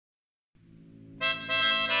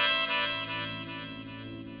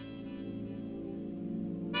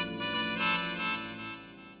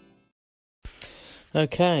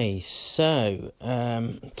Okay, so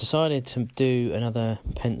decided to do another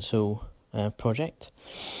pencil project,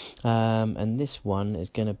 and this one is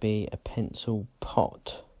going to be a pencil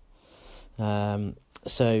pot.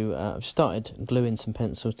 So I've started gluing some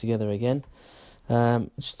pencils together again.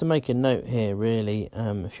 Just to make a note here, really,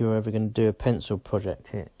 if you're ever going to do a pencil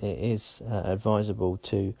project, it is advisable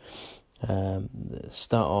to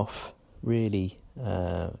start off really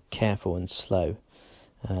careful and slow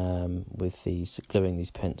with gluing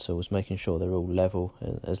these pencils, making sure they're all level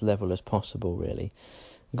as possible, really.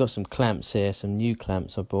 I've got some clamps here, some new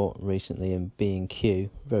clamps I bought recently in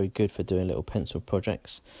B&Q, very good for doing little pencil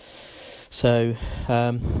projects. So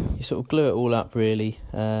you sort of glue it all up really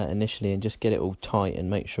initially, and just get it all tight and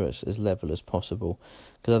make sure it's as level as possible,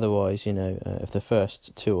 because otherwise, if the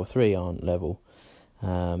first 2 or 3 aren't level,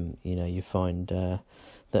 you find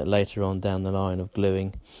that later on down the line of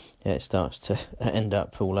gluing, it starts to end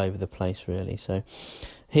up all over the place, really. So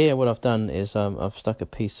here what I've done is I've stuck a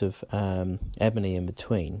piece of ebony in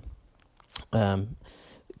between.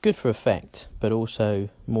 Good for effect, but also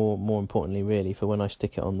more importantly, really, for when I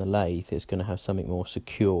stick it on the lathe, it's going to have something more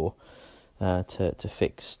secure to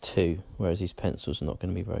fix to, whereas these pencils are not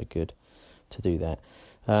going to be very good to do that.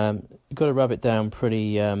 You've got to rub it down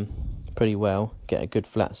pretty well, get a good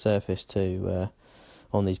flat surface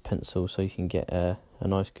on these pencils, so you can get a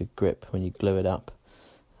nice good grip when you glue it up.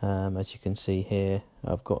 As you can see here,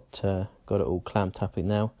 I've got it all clamped up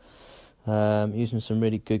now. Using some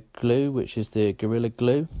really good glue, which is the Gorilla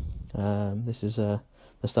Glue. This is the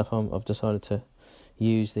stuff I've decided to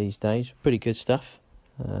use these days. Pretty good stuff.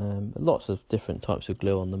 Lots of different types of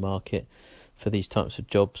glue on the market for these types of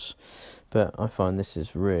jobs, but I find this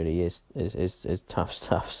is really tough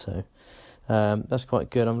stuff. So that's quite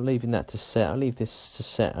good. I'm leaving that to set. I leave this to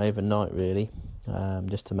set overnight, really,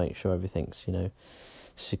 just to make sure everything's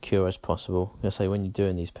secure as possible. I say, when you're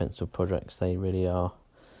doing these pencil projects, they really are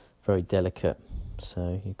very delicate,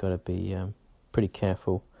 so you've got to be pretty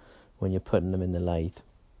careful when you're putting them in the lathe.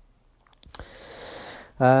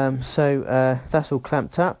 So that's all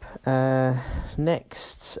clamped up.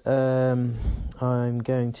 Next, I'm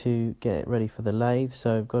going to get it ready for the lathe.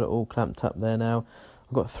 So I've got it all clamped up there now.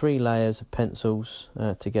 I've got 3 layers of pencils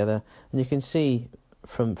together, and you can see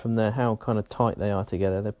from there how kind of tight they are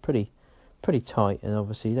together. They're pretty tight, and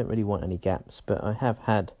obviously you don't really want any gaps, but I have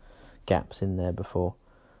had gaps in there before,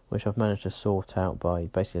 which I've managed to sort out by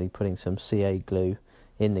basically putting some CA glue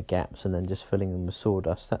in the gaps and then just filling them with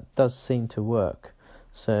sawdust. That does seem to work.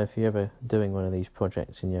 So if you're ever doing one of these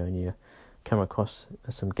projects and you come across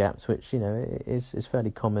some gaps, which is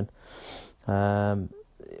fairly common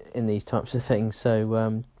in these types of things,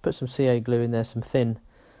 so put some CA glue in there, some thin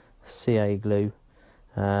CA glue,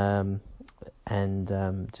 and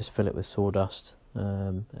just fill it with sawdust,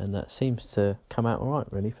 and that seems to come out all right,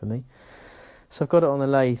 really, for me. So I've got it on the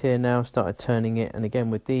lathe here now, started turning it, and again,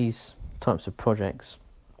 with these types of projects,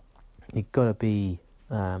 you've got to be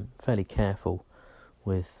fairly careful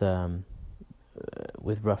with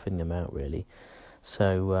roughing them out, really.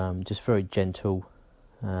 So just very gentle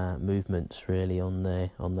movements, really, on the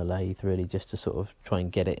lathe, really, just to sort of try and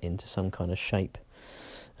get it into some kind of shape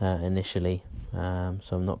initially. So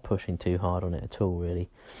I'm not pushing too hard on it at all, really.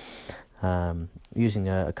 Using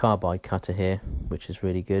a carbide cutter here, which is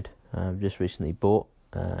really good. Just recently bought,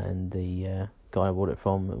 and the guy I bought it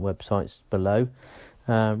from, the website's below.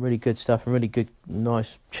 Really good stuff, and really good,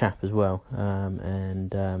 nice chap as well.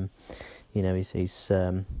 He's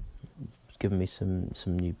given me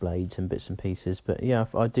some new blades and bits and pieces. But yeah,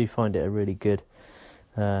 I do find it a really good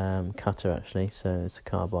cutter, actually. So it's a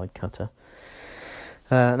carbide cutter.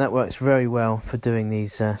 And that works very well for doing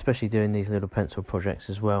these, especially doing these little pencil projects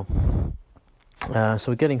as well. So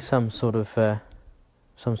we're getting some sort of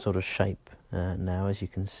shape now, as you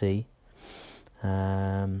can see.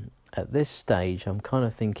 At this stage, I'm kind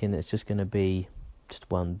of thinking it's just going to be just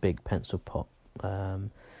one big pencil pot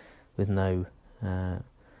with no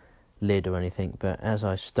lid or anything. But as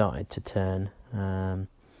I started to turn,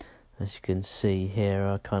 as you can see here,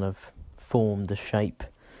 I kind of formed the shape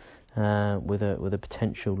with a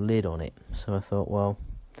potential lid on it. So I thought, well,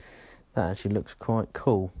 that actually looks quite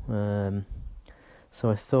cool. So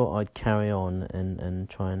I thought I'd carry on and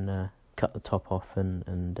try and cut the top off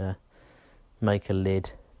and make a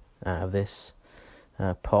lid out of this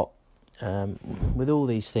pot. With all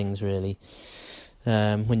these things, really,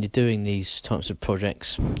 when you're doing these types of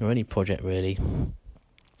projects, or any project really,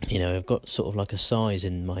 I've got sort of like a size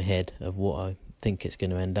in my head of what I think it's going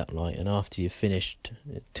to end up like, and after you've finished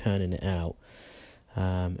turning it out,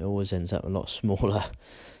 it always ends up a lot smaller.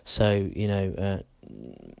 So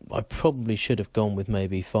I probably should have gone with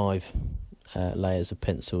maybe 5 layers of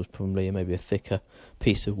pencils, probably, and maybe a thicker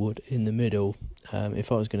piece of wood in the middle,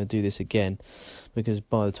 if I was going to do this again, because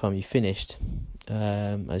by the time you finished,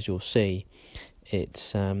 as you'll see,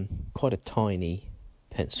 it's quite a tiny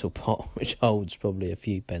pencil pot which holds probably a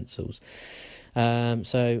few pencils.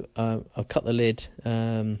 So I've cut the lid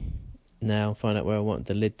now, find out where I want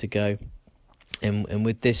the lid to go, and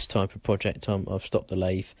with this type of project I've stopped the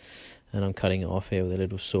lathe and I'm cutting it off here with a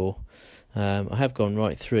little saw. I have gone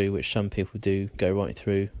right through, which some people do go right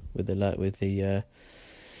through with the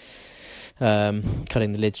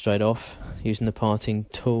cutting the lid straight off using the parting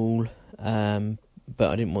tool, but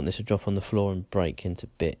I didn't want this to drop on the floor and break into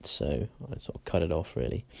bits, so I sort of cut it off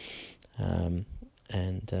really. And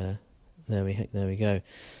there we go.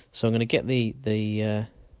 So I'm going to get the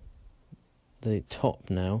top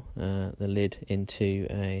now, the lid, into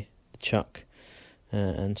a chuck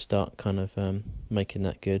and start kind of making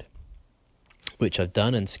that good, which I've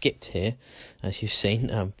done and skipped here, as you've seen.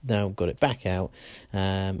 Now I've got it back out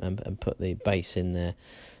and put the base in there.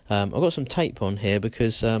 I've got some tape on here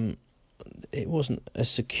because it wasn't a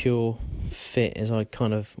secure fit as I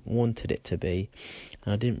kind of wanted it to be,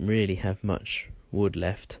 and I didn't really have much wood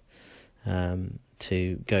left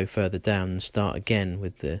to go further down and start again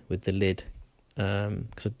with the lid,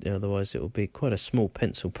 because otherwise it will be quite a small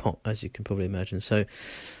pencil pot, as you can probably imagine. So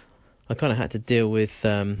I kind of had to deal with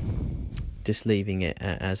just leaving it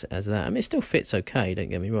as that. I mean, it still fits okay, don't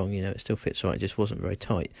get me wrong, it still fits right, it just wasn't very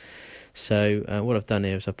tight. So what I've done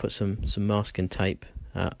here is I've put some masking tape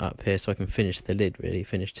up here so I can finish the lid, really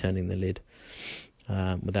finish turning the lid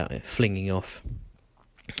without it flinging off,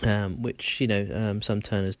 which some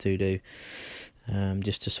turners do,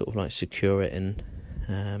 just to sort of like secure it, and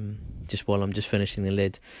just while I'm just finishing the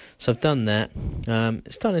lid. So I've done that.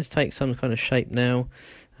 It's starting to take some kind of shape now,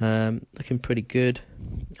 looking pretty good.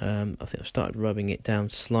 I think I've started rubbing it down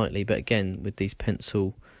slightly, but again, with these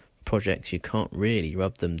pencil projects you can't really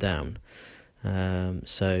rub them down,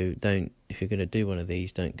 so if you're going to do one of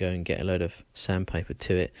these, don't go and get a load of sandpaper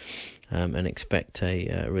to it and expect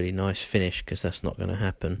a really nice finish, because that's not going to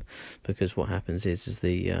happen. Because what happens is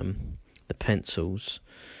the pencils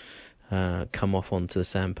come off onto the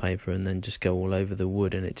sandpaper and then just go all over the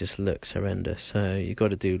wood, and it just looks horrendous. So you've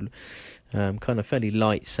got to do kind of fairly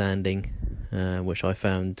light sanding, which I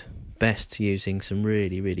found best using some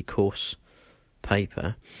really, really coarse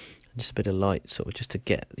paper, just a bit of light, sort of just to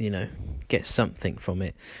get something from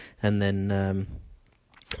it, and then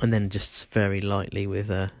just very lightly with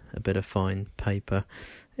a bit of fine paper.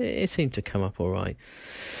 It seemed to come up all right.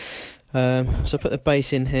 So I put the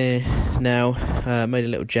base in here now. Made a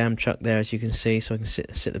little jam chuck there, as you can see, so I can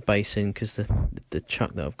sit the base in, because the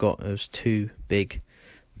chuck that I've got was too big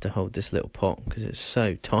to hold this little pot, because it's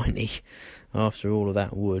so tiny. After all of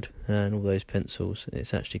that wood and all those pencils,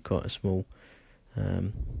 it's actually quite a small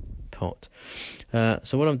pot.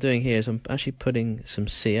 So what I'm doing here is I'm actually putting some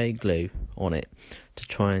CA glue on it to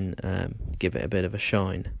try and give it a bit of a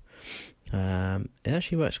shine. It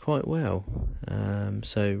actually works quite well.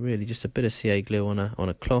 So really just a bit of CA glue on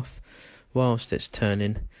a cloth whilst it's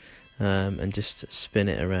turning, and just spin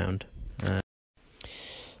it around.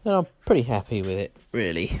 And I'm pretty happy with it,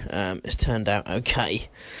 really. It's turned out okay.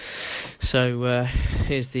 So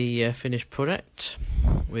here's the finished product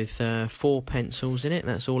with 4 pencils in it.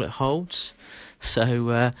 That's all it holds.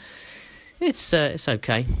 So it's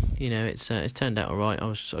okay. It's turned out all right.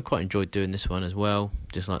 I quite enjoyed doing this one as well,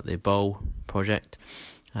 just like the bowl project.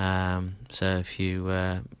 So if you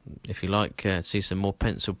like to see some more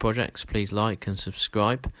pencil projects, please like and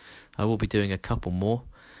subscribe. I will be doing a couple more.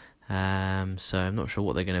 So I'm not sure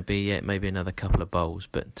what they're going to be yet. Maybe another couple of bowls,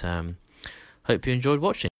 but hope you enjoyed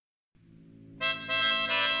watching.